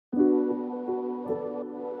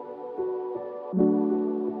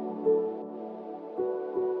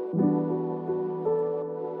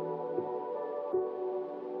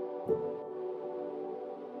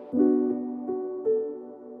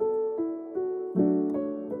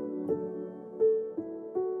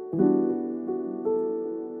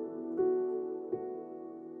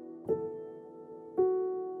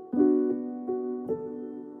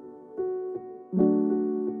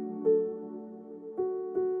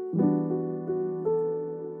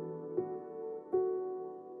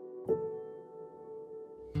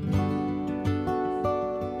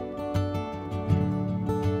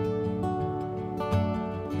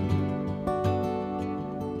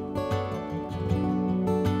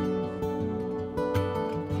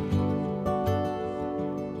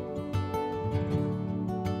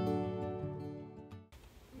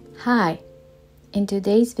Hi, in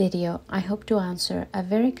today's video I hope to answer a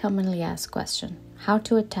very commonly asked question: how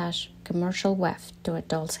to attach commercial weft to a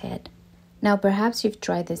doll's head. Now perhaps you've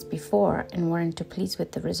tried this before and weren't too pleased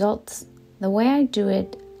with the results. The way I do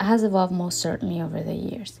it has evolved most certainly over the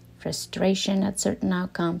years. Frustration at certain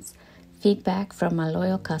outcomes, feedback from my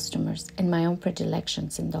loyal customers, and my own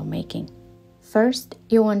predilections in doll making. First,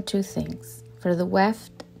 you want two things: for the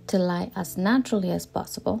weft to lie as naturally as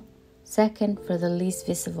possible. Second, for the least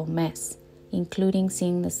visible mess, including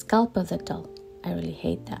seeing the scalp of the doll. I really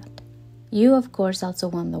hate that. You, of course, also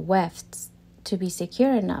want the wefts to be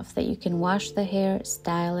secure enough that you can wash the hair,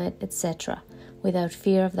 style it, etc., without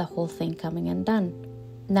fear of the whole thing coming undone.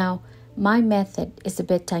 Now, my method is a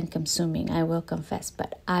bit time-consuming, I will confess,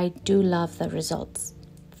 but I do love the results.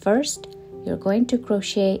 First, you're going to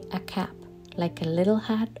crochet a cap, like a little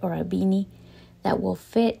hat or a beanie, that will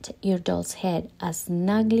fit your doll's head as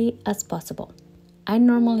snugly as possible. I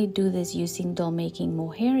normally do this using doll-making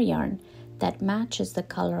mohair yarn that matches the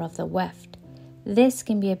color of the weft. This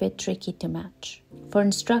can be a bit tricky to match. For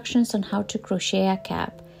instructions on how to crochet a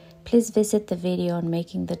cap, please visit the video on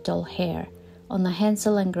making the doll hair on the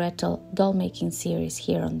Hansel and Gretel doll making series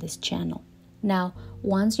here on this channel. Now,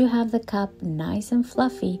 once you have the cap nice and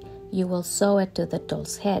fluffy, you will sew it to the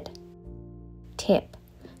doll's head. Tip: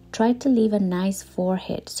 try to leave a nice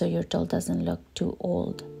forehead so your doll doesn't look too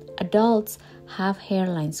old. Adults have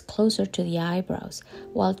hairlines closer to the eyebrows,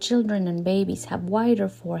 while children and babies have wider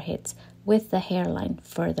foreheads with the hairline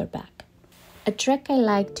further back. A trick I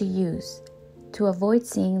like to use to avoid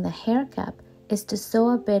seeing the hair cap is to sew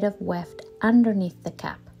a bit of weft underneath the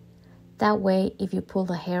cap. That way, if you pull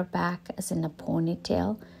the hair back as in a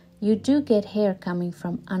ponytail, you do get hair coming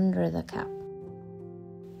from under the cap.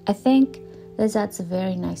 I think this adds a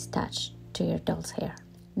very nice touch to your doll's hair.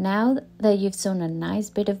 Now that you've sewn a nice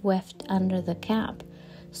bit of weft under the cap,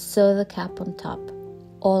 sew the cap on top,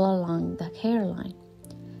 all along the hairline.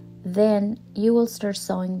 Then you will start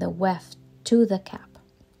sewing the weft to the cap.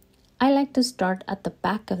 I like to start at the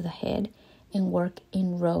back of the head and work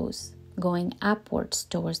in rows, going upwards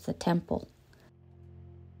towards the temple.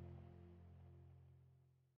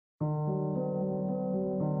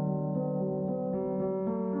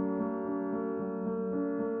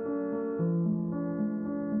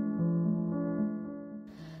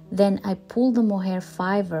 Then I pull the mohair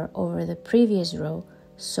fiver over the previous row,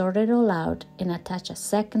 sort it all out, and attach a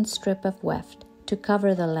second strip of weft to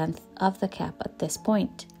cover the length of the cap at this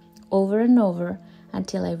point, over and over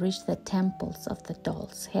until I reach the temples of the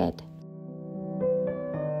doll's head.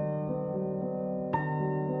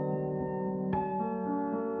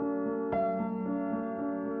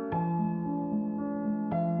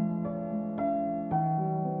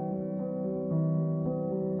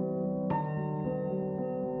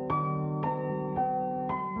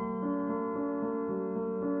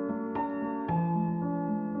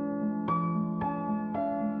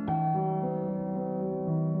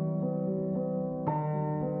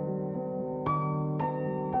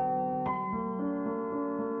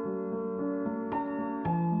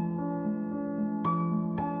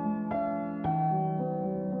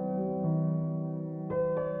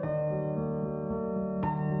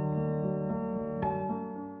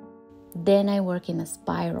 Then I work in a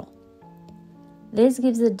spiral. This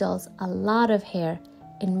gives the dolls a lot of hair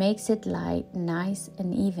and makes it lie nice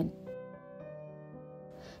and even.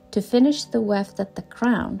 To finish the weft at the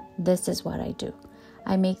crown, this is what I do.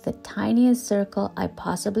 I make the tiniest circle I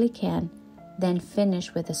possibly can, then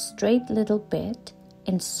finish with a straight little bit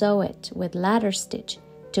and sew it with ladder stitch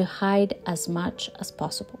to hide as much as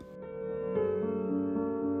possible.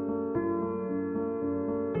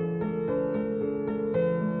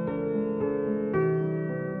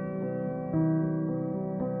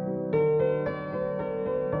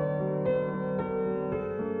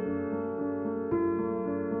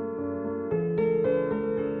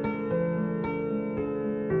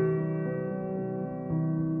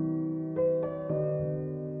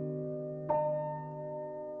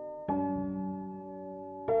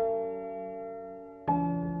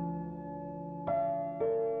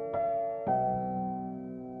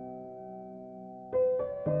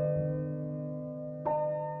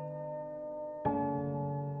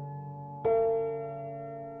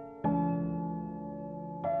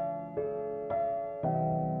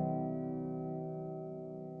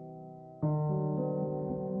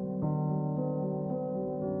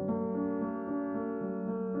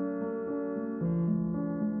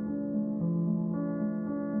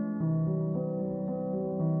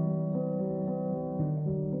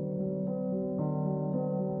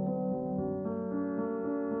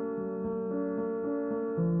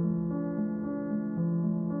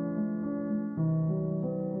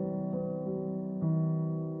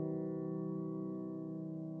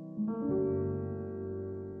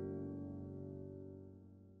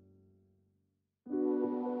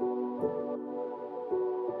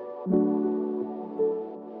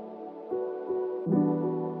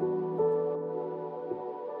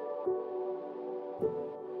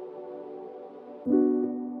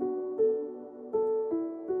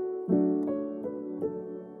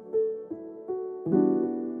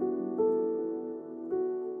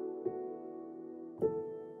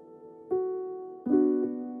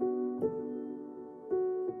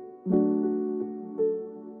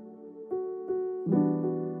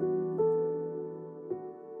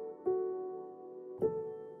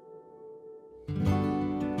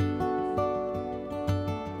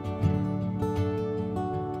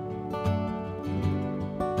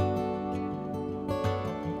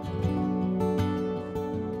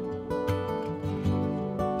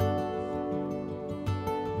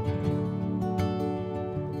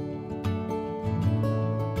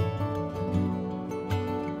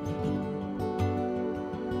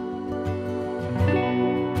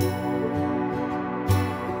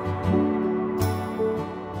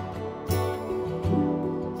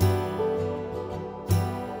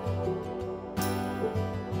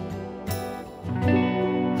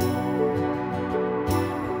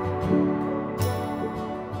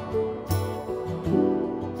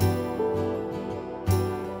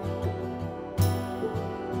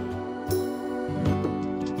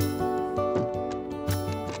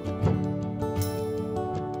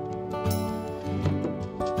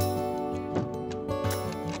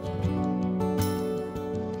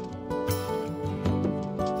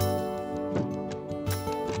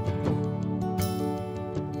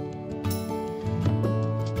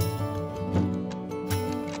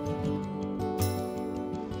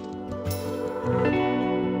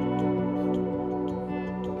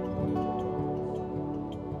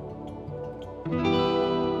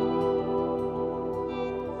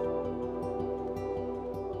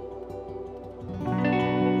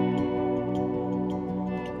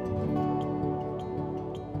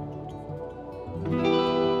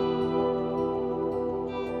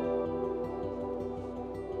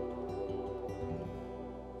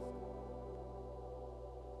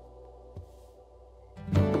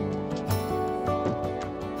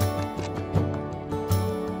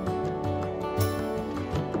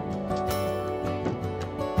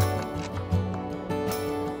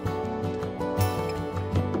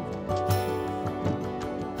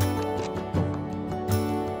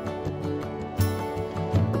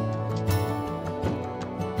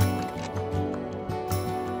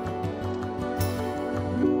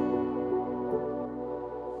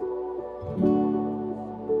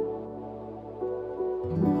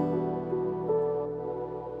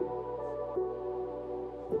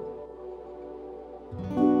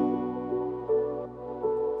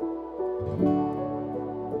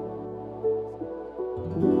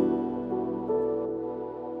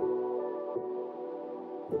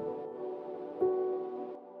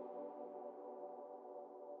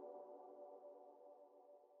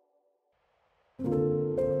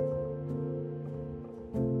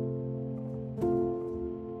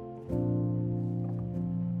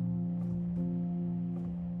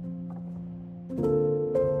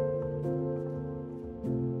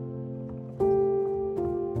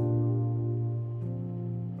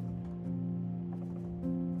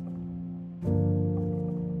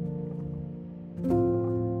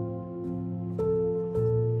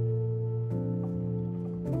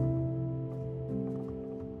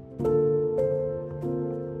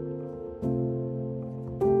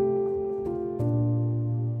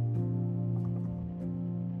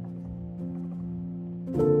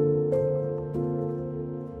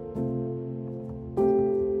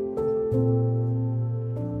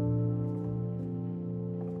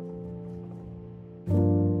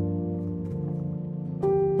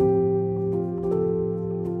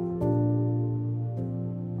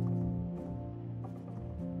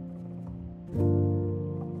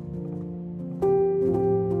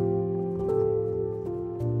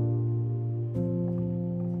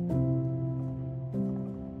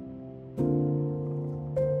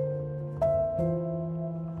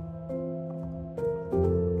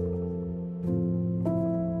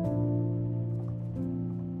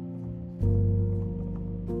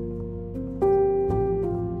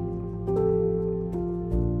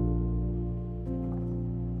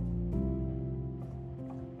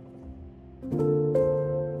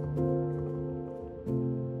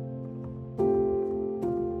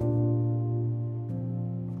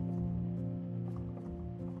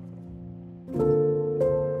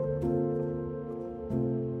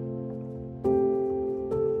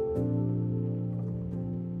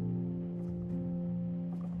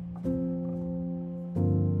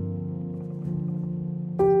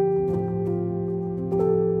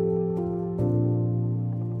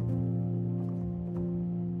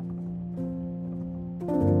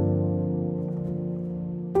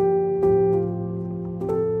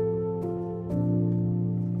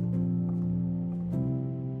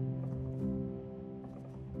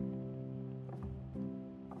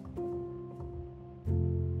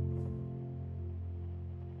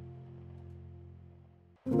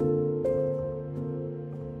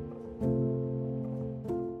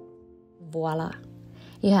 Voila!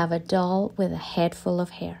 You have a doll with a head full of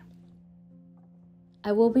hair.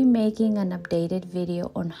 I will be making an updated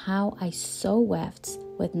video on how I sew wefts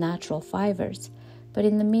with natural fibers, but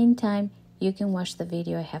in the meantime, you can watch the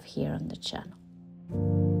video I have here on the channel.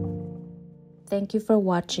 Thank you for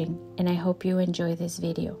watching, and I hope you enjoy this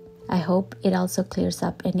video. I hope it also clears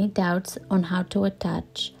up any doubts on how to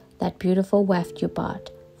attach that beautiful weft you bought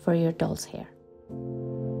for your doll's hair.